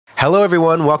Hello,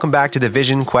 everyone. Welcome back to the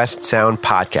Vision Quest Sound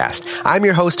podcast. I'm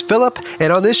your host, Philip,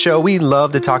 and on this show, we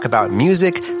love to talk about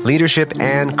music, leadership,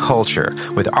 and culture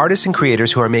with artists and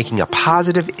creators who are making a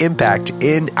positive impact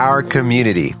in our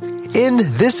community. In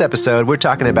this episode, we're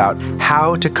talking about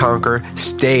how to conquer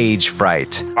stage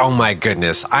fright. Oh my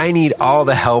goodness, I need all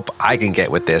the help I can get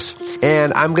with this.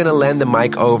 And I'm going to lend the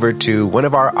mic over to one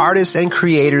of our artists and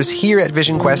creators here at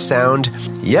Vision Quest Sound.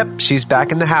 Yep, she's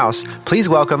back in the house. Please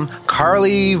welcome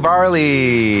Carly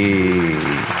Varley.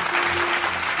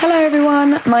 Hello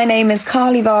everyone, my name is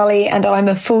Carly Varley and I'm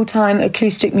a full-time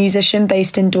acoustic musician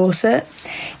based in Dorset.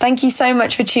 Thank you so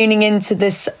much for tuning in to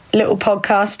this little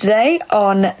podcast today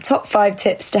on top 5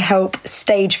 tips to help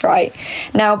stage fright.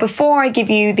 Now, before I give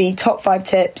you the top 5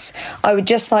 tips, I would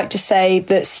just like to say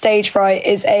that stage fright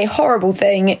is a horrible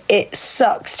thing. It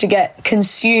sucks to get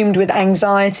consumed with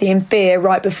anxiety and fear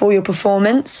right before your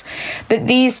performance. But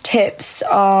these tips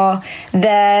are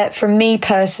there from me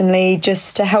personally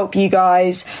just to help you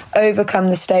guys overcome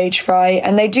the stage fright,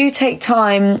 and they do take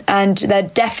time and they're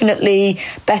definitely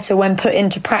better when put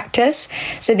into practice.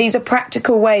 So these are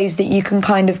practical ways that you can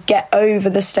kind of get over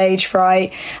the stage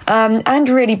fright and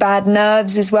really bad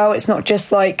nerves as well. It's not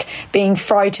just like being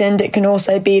frightened, it can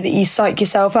also be that you psych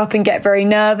yourself up and get very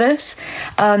nervous,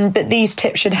 but these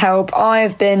tips should help.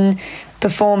 I've been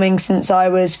performing since I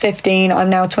was 15, I'm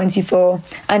now 24,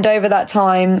 and over that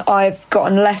time I've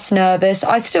gotten less nervous.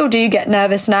 I still do get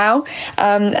nervous now,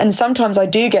 and sometimes I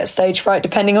do get stage fright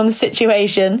depending on the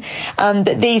situation,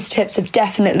 but these tips have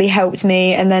definitely helped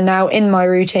me and they're now in my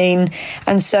routine.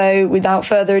 And so without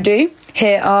further ado,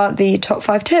 here are the top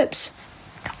 5 tips.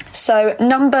 So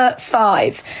number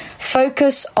 5,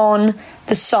 focus on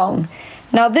the song.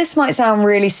 Now, this might sound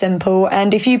really simple,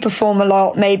 and if you perform a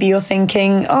lot, maybe you're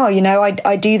thinking, oh, you know,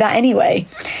 I do that anyway.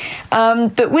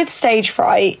 But with stage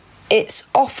fright, it's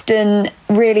often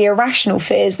really irrational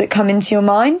fears that come into your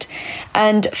mind,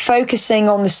 and focusing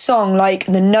on the song, like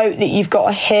the note that you've got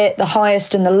to hit, the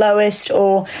highest and the lowest,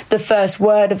 or the first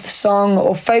word of the song,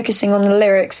 or focusing on the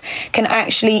lyrics can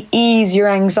actually ease your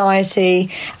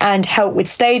anxiety and help with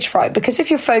stage fright. Because if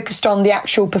you're focused on the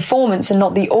actual performance and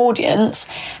not the audience,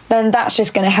 then that's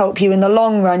just going to help you in the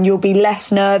long run. You'll be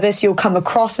less nervous, you'll come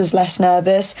across as less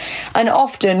nervous. And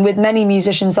often with many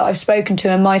musicians that I've spoken to,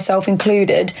 and myself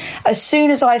included, as soon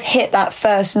as I've hit that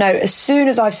first note, as soon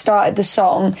as I've started the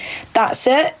song, that's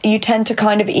it. You tend to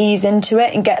kind of ease into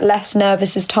it and get less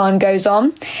nervous as time goes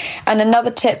on. And another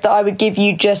tip that I would give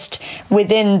you just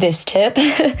within this tip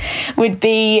would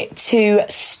be to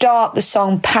start the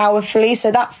song powerfully.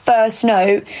 So that first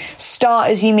note, start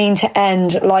as you mean to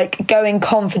end, like going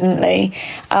confidently.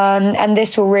 And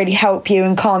this will really help you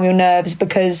and calm your nerves,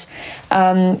 because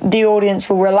the audience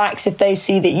will relax if they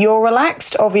see that you're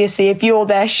relaxed. Obviously, if you're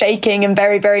there shaking and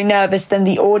very, very nervous, then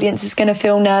the audience is going to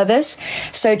feel nervous.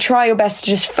 So try your best to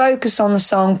just focus on the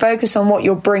song, focus on what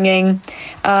you're bringing.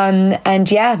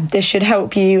 And yeah, this should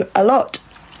help you a lot.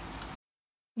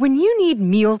 When you need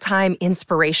mealtime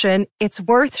inspiration, it's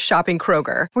worth shopping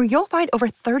Kroger, where you'll find over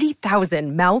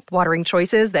 30,000 mouth-watering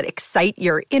choices that excite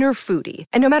your inner foodie.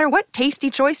 And no matter what tasty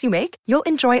choice you make, you'll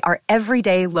enjoy our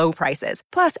everyday low prices,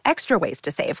 plus extra ways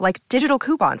to save, like digital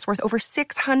coupons worth over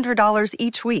 $600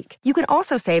 each week. You can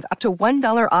also save up to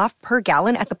 $1 off per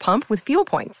gallon at the pump with fuel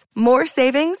points. More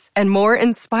savings and more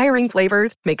inspiring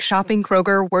flavors make shopping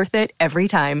Kroger worth it every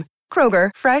time.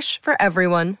 Kroger, fresh for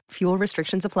everyone. Fuel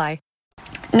restrictions apply.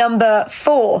 Number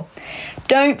 4,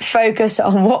 don't focus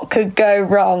on what could go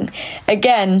wrong.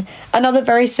 Again, another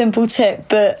very simple tip,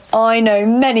 but I know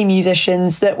many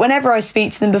musicians that whenever I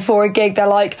speak to them before a gig, they're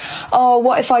like, oh,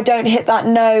 what if I don't hit that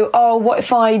note? Oh, what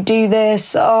if I do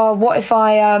this? Oh, what if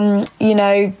I,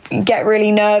 get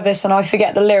really nervous and I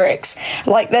forget the lyrics?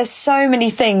 Like, there's so many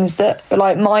things that,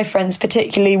 like, my friends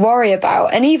particularly worry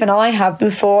about. And even I have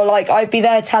before, like, I'd be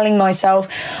there telling myself,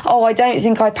 oh, I don't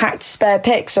think I packed spare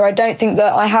picks, or I don't think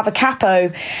that I have a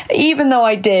capo, even though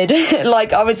I did.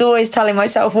 Like, I was always telling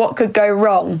myself what could go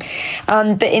wrong.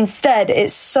 But instead,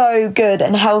 it's so good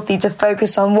and healthy to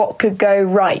focus on what could go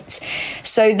right.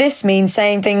 So this means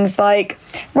saying things like,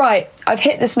 right, I've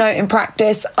hit this note in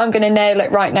practice, I'm going to nail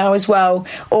it right now as well.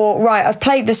 Or, right, I've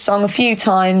played this song a few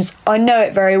times, I know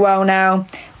it very well now,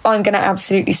 I'm going to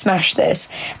absolutely smash this.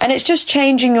 And it's just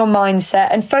changing your mindset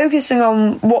and focusing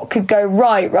on what could go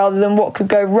right rather than what could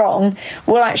go wrong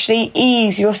will actually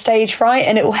ease your stage fright,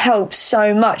 and it will help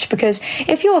so much, because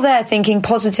if you're there thinking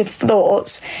positive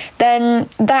thoughts, then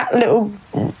that little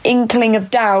inkling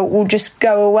of doubt will just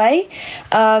go away.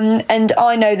 And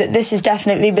I know that this has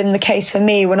definitely been the case for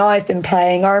me when I've been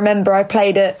playing. I remember I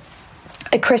played at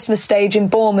a Christmas stage in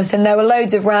Bournemouth and there were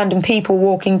loads of random people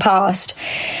walking past,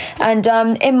 And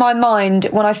in my mind,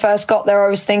 when I first got there, I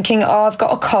was thinking, oh, I've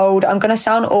got a cold, I'm going to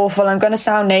sound awful, I'm going to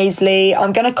sound nasally,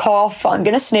 I'm going to cough, I'm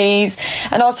going to sneeze.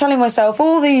 And I was telling myself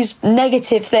all these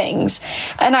negative things.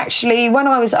 And actually, when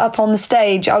I was up on the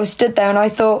stage, I was stood there and I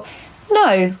thought,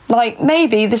 no, like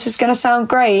maybe this is going to sound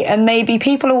great and maybe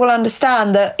people will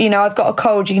understand that, you know, I've got a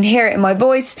cold, you can hear it in my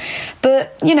voice,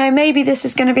 but, you know, maybe this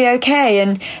is going to be okay.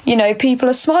 And, you know, people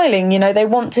are smiling, you know, they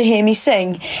want to hear me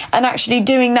sing. And actually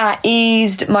doing that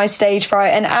eased my stage fright.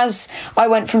 And as I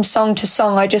went from song to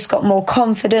song, I just got more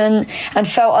confident and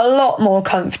felt a lot more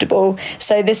comfortable.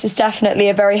 So this is definitely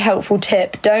a very helpful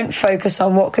tip. Don't focus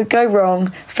on what could go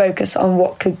wrong, focus on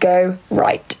what could go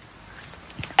right.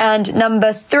 And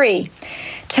number 3,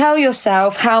 tell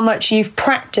yourself how much you've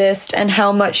practiced and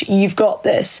how much you've got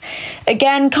this.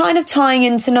 Again, kind of tying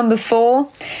into number 4,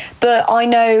 but I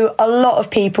know a lot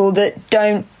of people that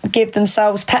don't give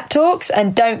themselves pep talks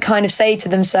and don't kind of say to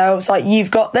themselves, like, you've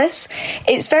got this.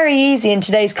 It's very easy in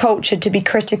today's culture to be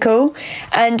critical,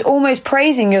 and almost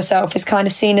praising yourself is kind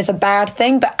of seen as a bad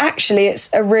thing, but actually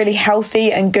it's a really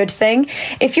healthy and good thing.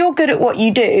 If you're good at what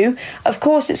you do, of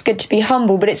course it's good to be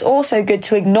humble, but it's also good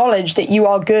to acknowledge that you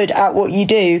are good at what you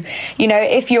do. You know,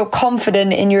 if you're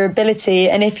confident in your ability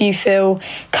and if you feel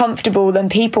comfortable, then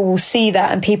people will see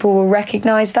that and people will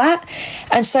recognize that.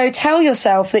 And so tell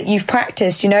yourself that you've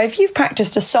practiced. You know, if you've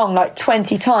practiced a song like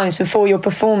 20 times before your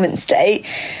performance date,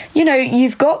 you know,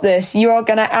 you've got this. You are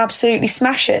going to absolutely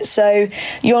smash it. So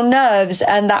your nerves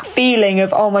and that feeling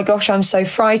of, oh my gosh, I'm so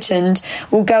frightened,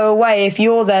 will go away if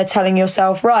you're there telling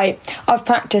yourself, right, I've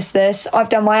practiced this, I've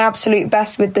done my absolute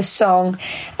best with this song.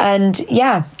 And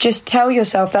yeah, just tell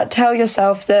yourself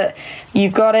that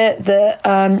you've got it,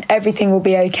 that everything will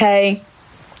be okay.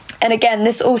 And again,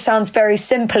 this all sounds very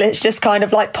simple. It's just kind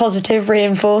of like positive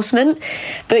reinforcement.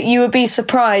 But you would be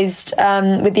surprised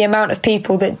with the amount of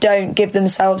people that don't give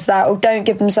themselves that or don't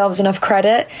give themselves enough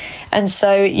credit. And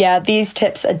so, yeah, these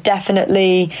tips are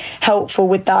definitely helpful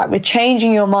with that, with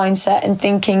changing your mindset and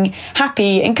thinking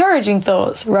happy, encouraging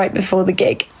thoughts right before the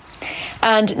gig.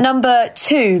 And number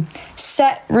 2,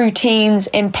 set routines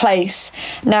in place.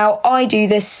 Now, I do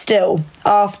this still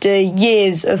after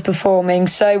years of performing.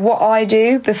 So what I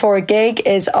do before a gig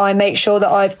is I make sure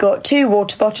that I've got 2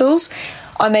 water bottles.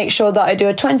 I make sure that I do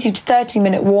a 20 to 30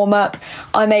 minute warm up.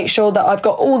 I make sure that I've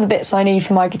got all the bits I need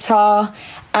for my guitar.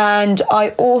 And I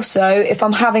also, if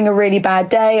I'm having a really bad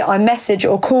day, I message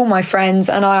or call my friends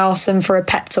and I ask them for a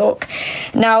pep talk.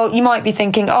 Now, you might be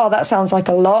thinking, oh, that sounds like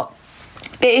a lot.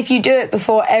 But if you do it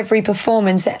before every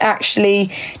performance, it actually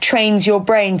trains your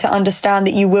brain to understand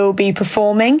that you will be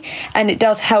performing. And it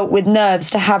does help with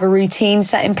nerves to have a routine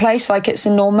set in place like it's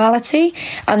a normality.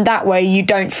 And that way you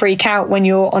don't freak out when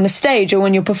you're on a stage or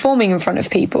when you're performing in front of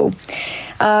people.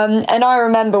 And I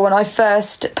remember when I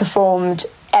first performed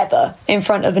ever in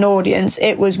front of an audience,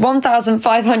 it was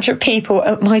 1,500 people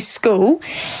at my school.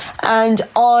 And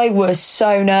I was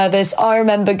so nervous. I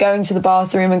remember going to the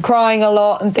bathroom and crying a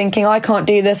lot and thinking, I can't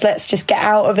do this. Let's just get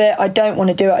out of it. I don't want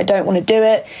to do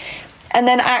it. And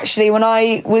then actually, when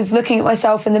I was looking at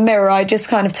myself in the mirror, I just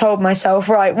kind of told myself,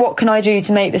 right, what can I do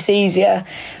to make this easier?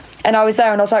 And I was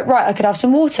there and I was like, right, I could have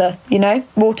some water, you know,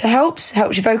 water helps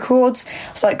your vocal cords.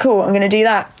 I was like, cool, I'm going to do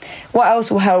that. What else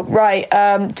will help? Right,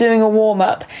 doing a warm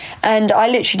up. And I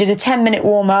literally did a 10-minute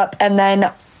warm up and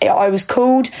then I was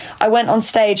called, I went on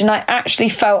stage and I actually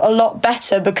felt a lot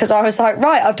better because I was like,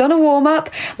 right, I've done a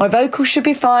warm-up, my vocals should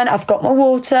be fine, I've got my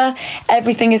water,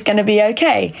 everything is going to be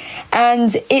okay.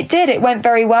 And it went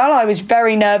very well. I was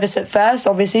very nervous at first,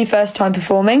 obviously, first time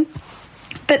performing.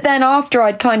 But then after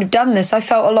I'd kind of done this, I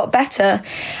felt a lot better.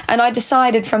 And I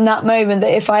decided from that moment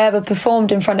that if I ever performed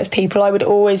in front of people, I would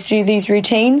always do these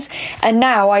routines. And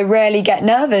now I rarely get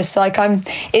nervous.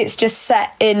 It's just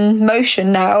set in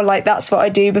motion now. Like that's what I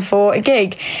do before a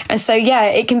gig. And so, yeah,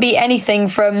 it can be anything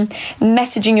from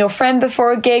messaging your friend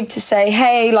before a gig to say,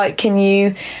 hey, like, can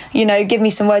you give me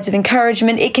some words of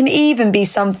encouragement? It can even be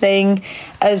something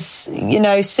as,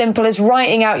 simple as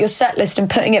writing out your set list and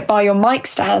putting it by your mic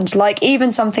stand. Like even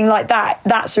something like that,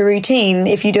 that's a routine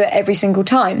if you do it every single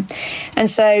time. And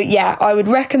so, yeah, I would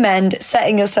recommend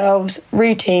setting yourselves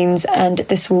routines and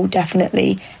this will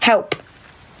definitely help.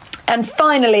 And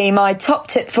finally, my top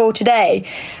tip for today,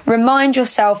 remind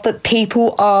yourself that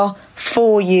people are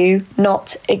for you,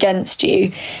 not against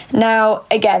you. Now,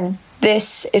 again,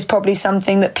 this is probably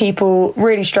something that people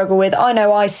really struggle with. I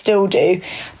know I still do.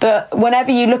 But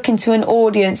whenever you look into an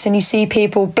audience and you see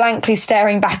people blankly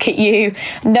staring back at you,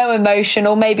 no emotion,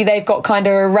 or maybe they've got kind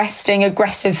of a resting,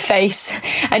 aggressive face,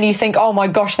 and you think, oh my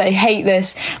gosh, they hate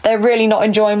this. They're really not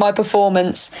enjoying my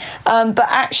performance. But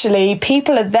actually,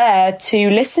 people are there to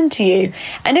listen to you.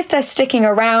 And if they're sticking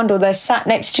around or they're sat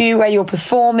next to you where you're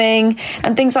performing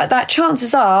and things like that,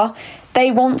 chances are they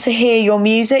want to hear your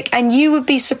music, and you would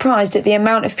be surprised at the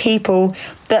amount of people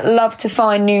that love to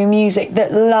find new music,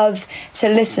 that love to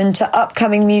listen to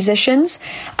upcoming musicians.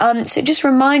 So just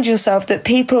remind yourself that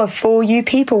people are for you,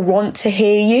 people want to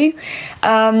hear you.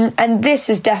 And this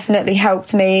has definitely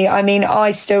helped me. I mean, I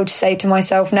still say to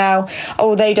myself now,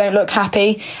 oh, they don't look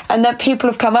happy. And then people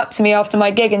have come up to me after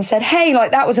my gig and said, hey,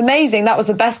 like, that was amazing. That was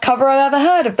the best cover I've ever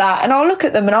heard of that. And I'll look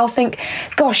at them and I'll think,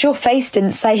 gosh, your face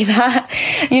didn't say that.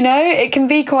 You know, it can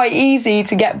be quite easy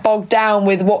to get bogged down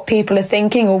with what people are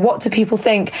thinking or what do people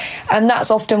think. And that's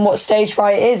often what stage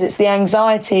fright is. It's the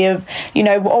anxiety of, you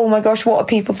know, oh my gosh, what are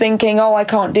people thinking? Oh, I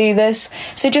can't do this.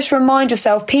 So just remind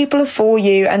yourself, people are for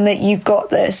you and that you've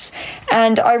got this.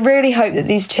 And I really hope that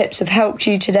these tips have helped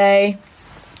you today.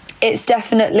 It's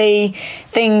definitely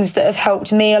things that have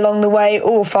helped me along the way,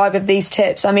 all 5 of these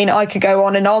tips. I mean, I could go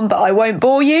on and on, but I won't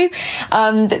bore you.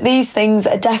 That these things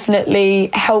are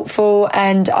definitely helpful,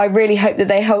 and I really hope that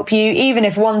they help you. Even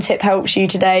if one tip helps you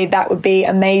today, that would be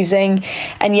amazing.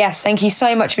 And yes, thank you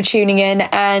so much for tuning in.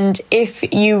 And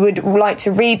if you would like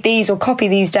to read these or copy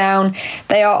these down,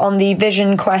 they are on the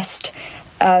Vision Quest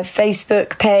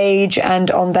Facebook page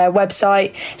and on their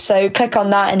website. So click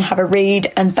on that and have a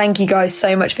read. And thank you guys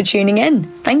so much for tuning in.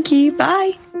 Thank you.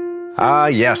 Bye.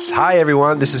 Yes. Hi,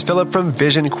 everyone. This is Philip from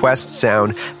Vision Quest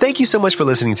Sound. Thank you so much for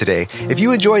listening today. If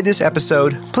you enjoyed this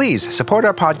episode, please support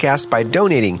our podcast by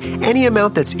donating any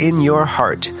amount that's in your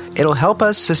heart. It'll help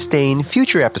us sustain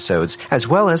future episodes, as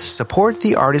well as support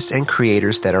the artists and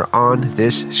creators that are on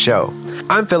this show.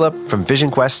 I'm Philip from Vision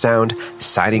Quest Sound,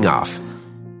 signing off.